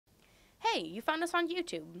Hey, you found us on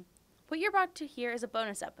YouTube. What you're about to hear is a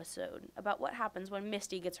bonus episode about what happens when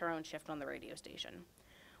Misty gets her own shift on the radio station.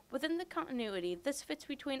 Within the continuity, this fits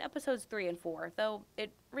between episodes 3 and 4, though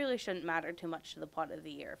it really shouldn't matter too much to the plot of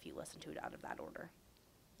the year if you listen to it out of that order.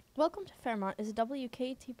 Welcome to Fairmont is a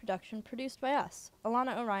WKET Production produced by us,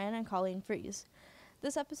 Alana Orion and Colleen Fries.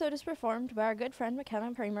 This episode is performed by our good friend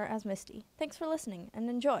Makenna Kramer as Misty. Thanks for listening, and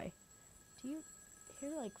enjoy. Do you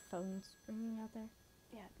hear, phones ringing out there?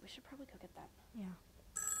 Yeah, we should probably go get that. Yeah.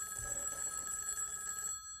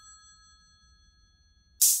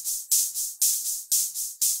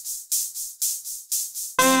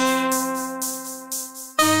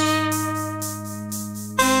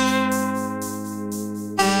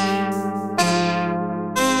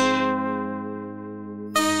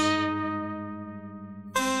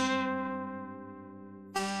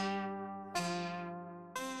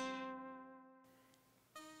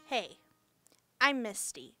 Hey, I'm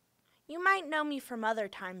Misty. You might know me from other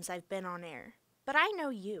times I've been on air, but I know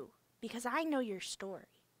you because I know your story.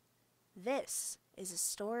 This is a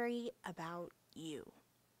story about you.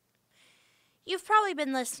 You've probably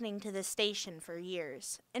been listening to this station for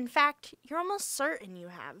years. In fact, you're almost certain you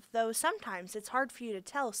have, though sometimes it's hard for you to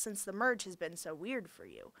tell since the merge has been so weird for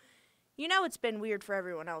you. You know it's been weird for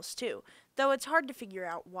everyone else too, though it's hard to figure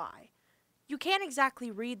out why. You can't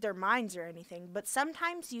exactly read their minds or anything, but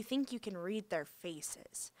sometimes you think you can read their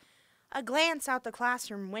faces. A glance out the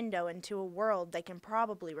classroom window into a world they can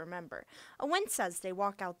probably remember. A wince as they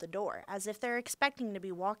walk out the door, as if they're expecting to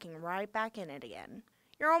be walking right back in it again.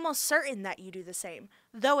 You're almost certain that you do the same,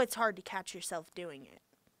 though it's hard to catch yourself doing it.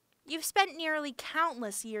 You've spent nearly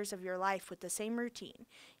countless years of your life with the same routine.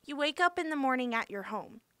 You wake up in the morning at your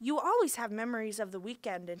home. You always have memories of the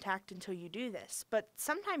weekend intact until you do this, but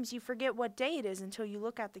sometimes you forget what day it is until you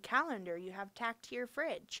look at the calendar you have tacked to your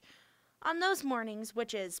fridge. On those mornings,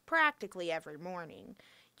 which is practically every morning,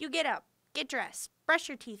 you get up, get dressed, brush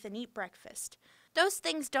your teeth, and eat breakfast. Those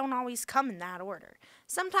things don't always come in that order.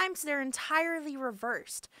 Sometimes they're entirely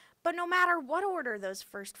reversed. But no matter what order those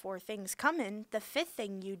first 4 things come in, the 5th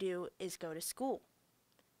thing you do is go to school.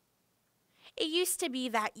 It used to be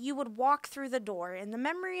that you would walk through the door and the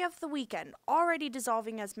memory of the weekend, already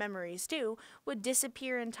dissolving as memories do, would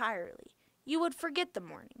disappear entirely. You would forget the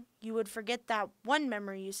morning. You would forget that one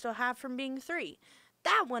memory you still have from being 3.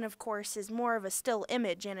 That one, of course, is more of a still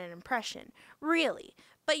image and an impression, really,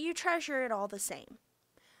 but you treasure it all the same.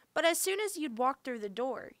 But as soon as you'd walk through the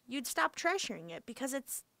door, you'd stop treasuring it because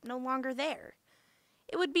it's no longer there.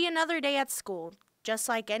 It would be another day at school, just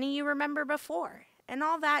like any you remember before, and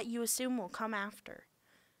all that you assume will come after.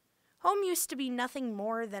 Home used to be nothing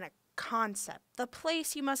more than a concept, the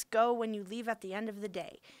place you must go when you leave at the end of the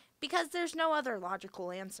day, because there's no other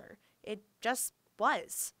logical answer. It just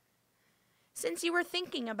was. Since you were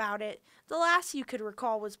thinking about it, the last you could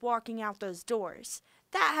recall was walking out those doors.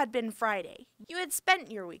 That had been Friday. You had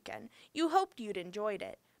spent your weekend. You hoped you'd enjoyed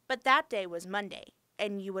it. But that day was Monday,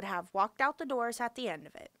 and you would have walked out the doors at the end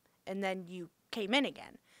of it. And then you came in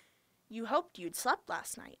again. You hoped you'd slept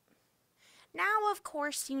last night. Now, of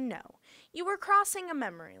course, you know. You were crossing a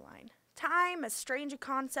memory line. Time, as strange a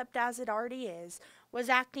concept as it already is, was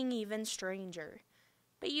acting even stranger.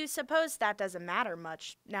 But you suppose that doesn't matter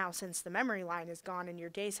much now since the memory line is gone and your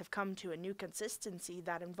days have come to a new consistency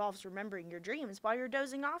that involves remembering your dreams while you're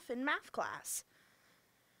dozing off in math class.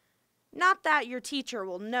 Not that your teacher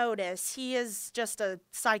will notice, he is just a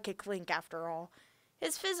psychic link after all.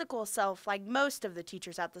 His physical self, like most of the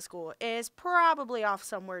teachers at the school, is probably off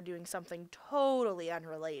somewhere doing something totally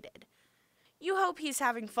unrelated. You hope he's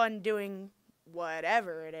having fun doing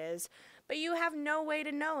whatever it is, but you have no way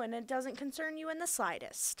to know and it doesn't concern you in the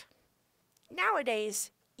slightest.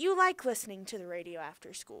 Nowadays, you like listening to the radio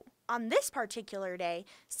after school. On this particular day,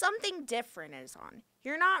 something different is on.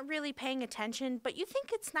 You're not really paying attention, but you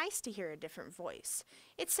think it's nice to hear a different voice.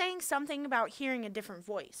 It's saying something about hearing a different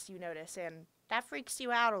voice, you notice, and that freaks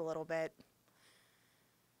you out a little bit.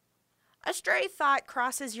 A stray thought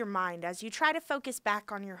crosses your mind as you try to focus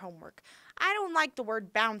back on your homework. I don't like the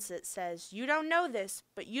word bounce, it says. You don't know this,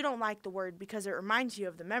 but you don't like the word because it reminds you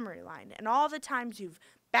of the memory line and all the times you've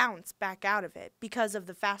bounced back out of it because of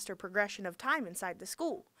the faster progression of time inside the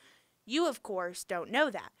school. You, of course, don't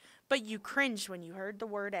know that, but you cringed when you heard the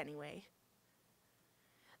word anyway.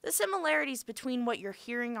 The similarities between what you're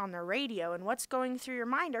hearing on the radio and what's going through your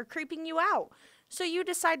mind are creeping you out. So you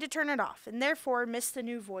decide to turn it off, and therefore miss the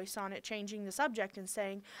new voice on it changing the subject and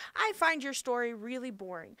saying, I find your story really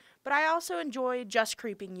boring, but I also enjoy just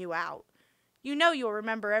creeping you out. You know you'll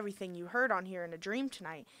remember everything you heard on here in a dream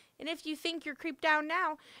tonight. And if you think you're creeped out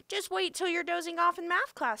now, just wait till you're dozing off in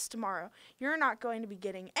math class tomorrow. You're not going to be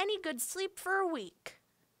getting any good sleep for a week.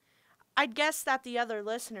 I'd guess that the other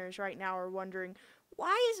listeners right now are wondering,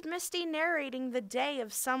 why is Misty narrating the day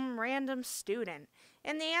of some random student?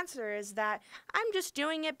 And the answer is that I'm just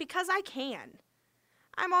doing it because I can.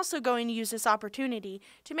 I'm also going to use this opportunity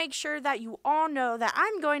to make sure that you all know that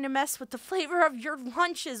I'm going to mess with the flavor of your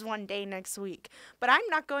lunches one day next week. But I'm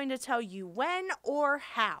not going to tell you when or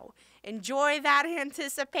how. Enjoy that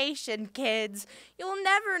anticipation, kids. You'll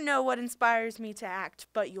never know what inspires me to act,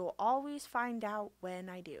 but you'll always find out when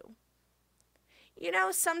I do. You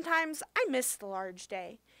know, sometimes I miss the large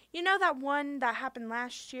day. You know that one that happened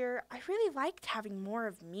last year? I really liked having more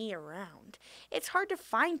of me around. It's hard to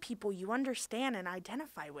find people you understand and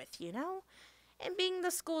identify with, you know? And being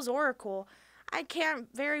the school's oracle, I can't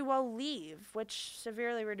very well leave, which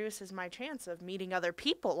severely reduces my chance of meeting other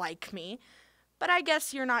people like me. But I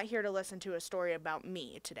guess you're not here to listen to a story about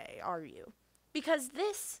me today, are you? Because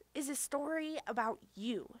this is a story about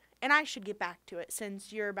you, and I should get back to it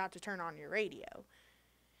since you're about to turn on your radio.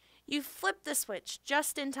 You flipped the switch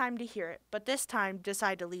just in time to hear it, but this time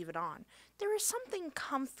decide to leave it on. There is something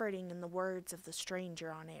comforting in the words of the stranger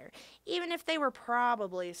on air, even if they were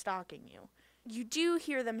probably stalking you. You do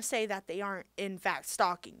hear them say that they aren't, in fact,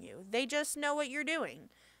 stalking you. They just know what you're doing.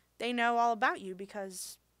 They know all about you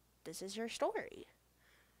because this is your story.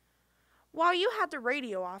 While you had the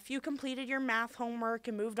radio off, you completed your math homework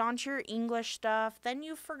and moved on to your English stuff. Then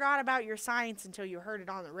you forgot about your science until you heard it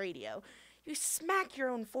on the radio. You smack your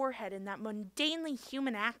own forehead in that mundanely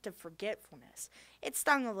human act of forgetfulness. It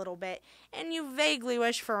stung a little bit, and you vaguely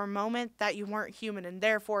wished for a moment that you weren't human and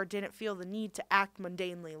therefore didn't feel the need to act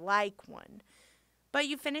mundanely like one. But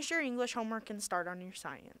you finish your English homework and start on your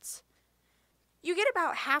science. You get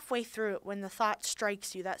about halfway through it when the thought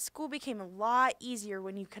strikes you that school became a lot easier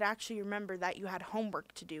when you could actually remember that you had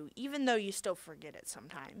homework to do, even though you still forget it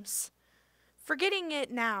sometimes. Forgetting it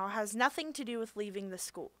now has nothing to do with leaving the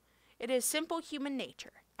school. It is simple human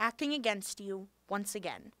nature, acting against you once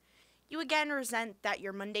again. You again resent that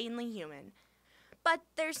you're mundanely human, but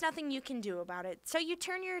there's nothing you can do about it, so you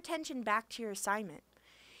turn your attention back to your assignment.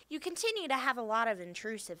 You continue to have a lot of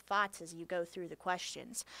intrusive thoughts as you go through the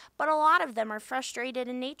questions, but a lot of them are frustrated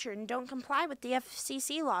in nature and don't comply with the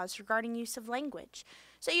FCC laws regarding use of language,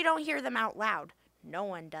 so you don't hear them out loud. No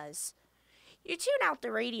one does. You tune out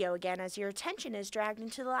the radio again as your attention is dragged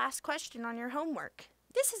into the last question on your homework.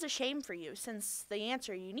 This is a shame for you, since the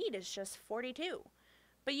answer you need is just 42.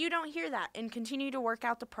 But you don't hear that and continue to work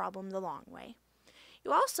out the problem the long way.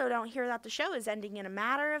 You also don't hear that the show is ending in a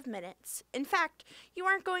matter of minutes. In fact, you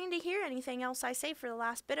aren't going to hear anything else I say for the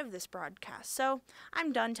last bit of this broadcast, so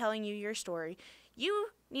I'm done telling you your story. You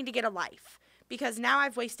need to get a life, because now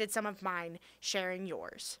I've wasted some of mine sharing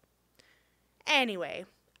yours. Anyway,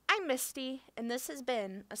 I'm Misty, and this has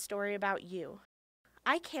been a story about you.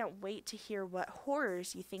 I can't wait to hear what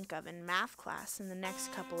horrors you think of in math class in the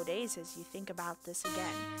next couple of days as you think about this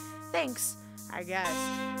again. Thanks, I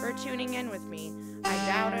guess, for tuning in with me. I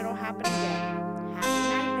doubt it'll happen again. Happy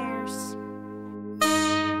nightmares.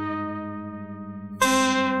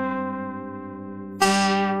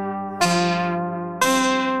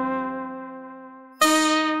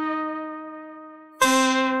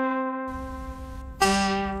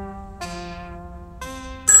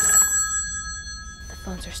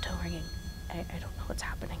 Phones are still ringing. I don't know what's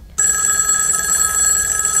happening. If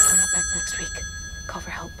we're not back next week, call for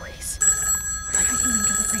help, please. We're hiding under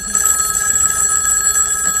the radio.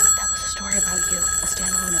 That was a story about you, a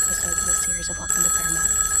standalone episode of the series of Welcome to Fairmont.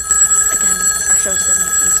 Again, our show's a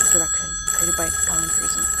WKET Production, created by Colleen and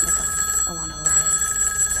myself, Alana.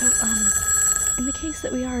 So, in the case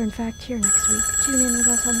that we are in fact here next week, tune in with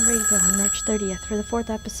us on the radio on March 30th for the 4th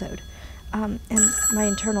episode. And my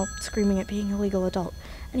internal screaming at being a legal adult.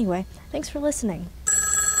 Anyway, thanks for listening.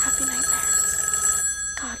 Happy nightmares.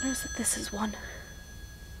 God knows that this is one.